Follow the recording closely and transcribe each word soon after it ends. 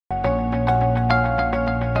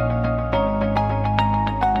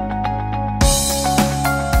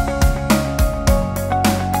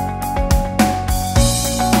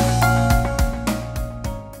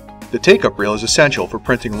take-up reel is essential for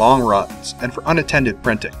printing long runs and for unattended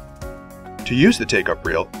printing. To use the take-up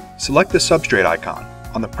reel, select the substrate icon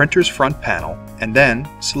on the printer's front panel and then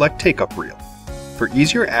select Take-up Reel. For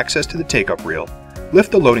easier access to the take-up reel,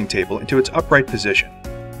 lift the loading table into its upright position.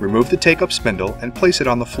 Remove the take-up spindle and place it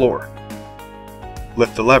on the floor.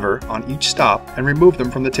 Lift the lever on each stop and remove them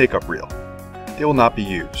from the take-up reel. They will not be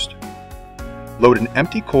used. Load an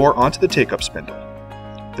empty core onto the take-up spindle.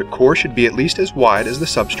 The core should be at least as wide as the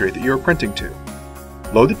substrate that you are printing to.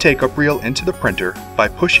 Load the take-up reel into the printer by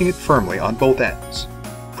pushing it firmly on both ends.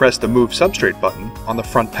 Press the Move Substrate button on the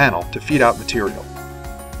front panel to feed out material.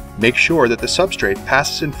 Make sure that the substrate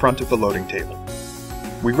passes in front of the loading table.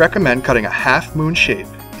 We recommend cutting a half-moon shape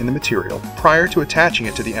in the material prior to attaching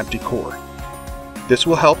it to the empty core. This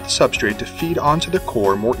will help the substrate to feed onto the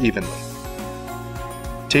core more evenly.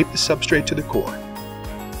 Tape the substrate to the core.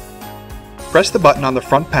 Press the button on the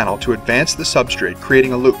front panel to advance the substrate,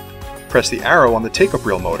 creating a loop. Press the arrow on the take-up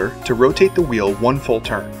reel motor to rotate the wheel one full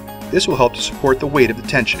turn. This will help to support the weight of the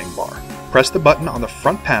tensioning bar. Press the button on the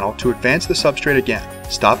front panel to advance the substrate again.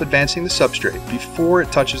 Stop advancing the substrate before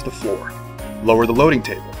it touches the floor. Lower the loading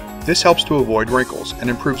table. This helps to avoid wrinkles and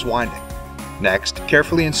improves winding. Next,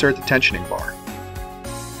 carefully insert the tensioning bar.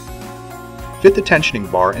 Fit the tensioning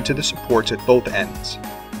bar into the supports at both ends.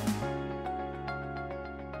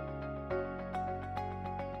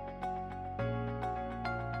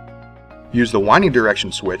 Use the winding direction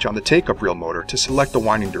switch on the take-up reel motor to select the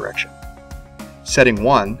winding direction. Setting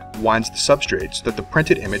 1 winds the substrate so that the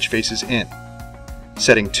printed image faces in.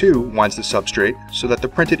 Setting 2 winds the substrate so that the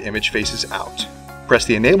printed image faces out. Press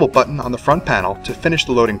the Enable button on the front panel to finish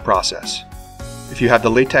the loading process. If you have the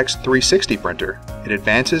Latex 360 printer, it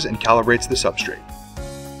advances and calibrates the substrate.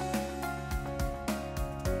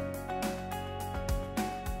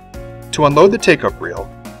 To unload the take-up reel,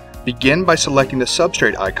 begin by selecting the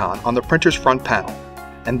substrate icon on the printer's front panel,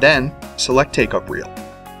 and then select Take-up Reel.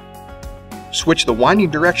 Switch the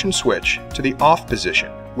winding direction switch to the off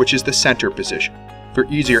position, which is the center position. For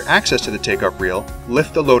easier access to the take-up reel,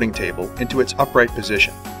 lift the loading table into its upright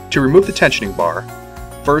position. To remove the tensioning bar,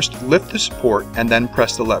 first lift the support and then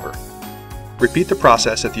press the lever. Repeat the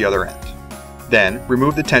process at the other end. Then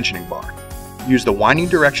remove the tensioning bar. Use the winding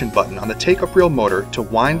direction button on the take-up reel motor to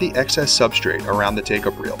wind the excess substrate around the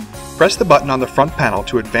take-up reel. Press the button on the front panel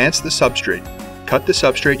to advance the substrate. Cut the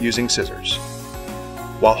substrate using scissors.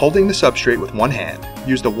 While holding the substrate with one hand,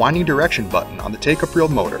 use the winding direction button on the take-up reel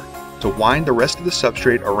motor to wind the rest of the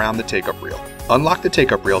substrate around the take-up reel. Unlock the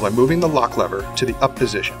take-up reel by moving the lock lever to the up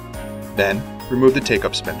position. Then, remove the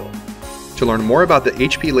take-up spindle. To learn more about the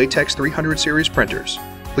HP Latex 300 series printers,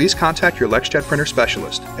 please contact your LexJet printer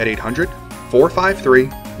specialist at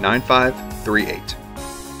 800-453-9538.